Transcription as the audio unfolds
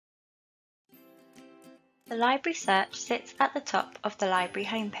The library search sits at the top of the library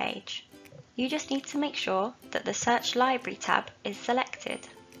homepage. You just need to make sure that the Search Library tab is selected.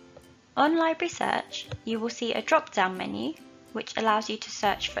 On Library Search, you will see a drop-down menu which allows you to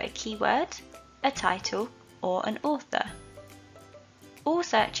search for a keyword, a title, or an author. All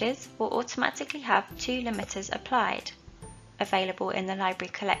searches will automatically have two limiters applied, available in the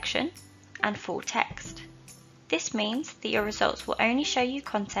library collection and full text. This means that your results will only show you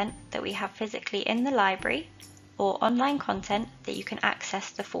content that we have physically in the library or online content that you can access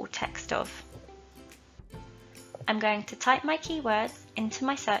the full text of. I'm going to type my keywords into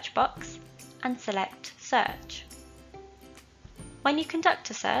my search box and select Search. When you conduct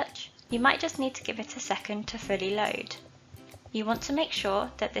a search, you might just need to give it a second to fully load. You want to make sure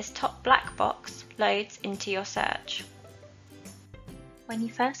that this top black box loads into your search. When you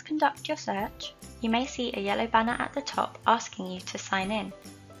first conduct your search, you may see a yellow banner at the top asking you to sign in.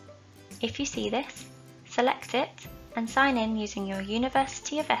 If you see this, select it and sign in using your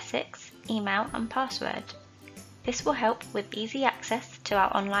University of Essex email and password. This will help with easy access to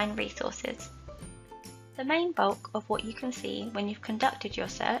our online resources. The main bulk of what you can see when you've conducted your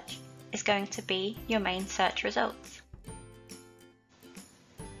search is going to be your main search results.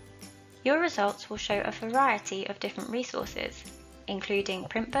 Your results will show a variety of different resources, including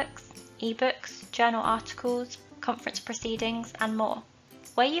print books, ebooks, journal articles, conference proceedings, and more.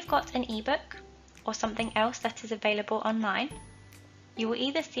 Where you've got an ebook or something else that is available online, you will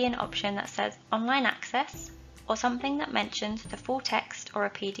either see an option that says online access or something that mentions the full text or a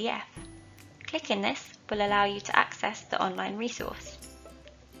PDF. Clicking this will allow you to access the online resource.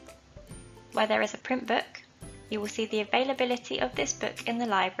 Where there is a print book, you will see the availability of this book in the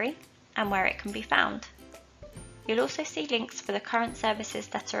library and where it can be found. You'll also see links for the current services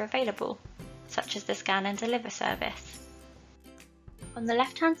that are available, such as the Scan and Deliver service. On the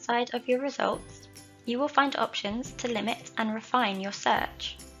left-hand side of your results, you will find options to limit and refine your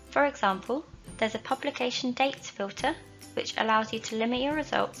search. For example, there's a publication dates filter, which allows you to limit your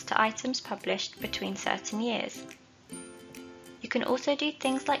results to items published between certain years. You can also do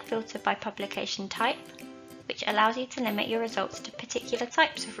things like filter by publication type, which allows you to limit your results to particular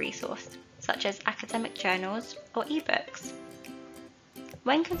types of resource, such as academic journals or ebooks.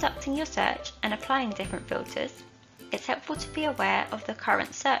 When conducting your search and applying different filters, it's helpful to be aware of the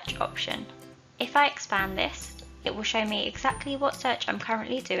current search option. If I expand this, it will show me exactly what search I'm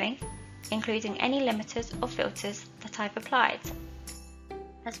currently doing, including any limiters or filters that I've applied.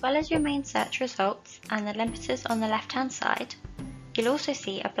 As well as your main search results and the limiters on the left-hand side, you'll also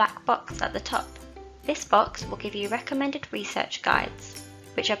see a black box at the top. This box will give you recommended research guides,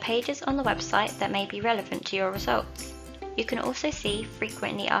 which are pages on the website that may be relevant to your results. You can also see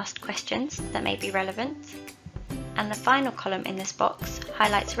frequently asked questions that may be relevant, and the final column in this box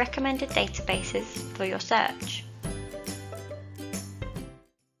highlights recommended databases for your search.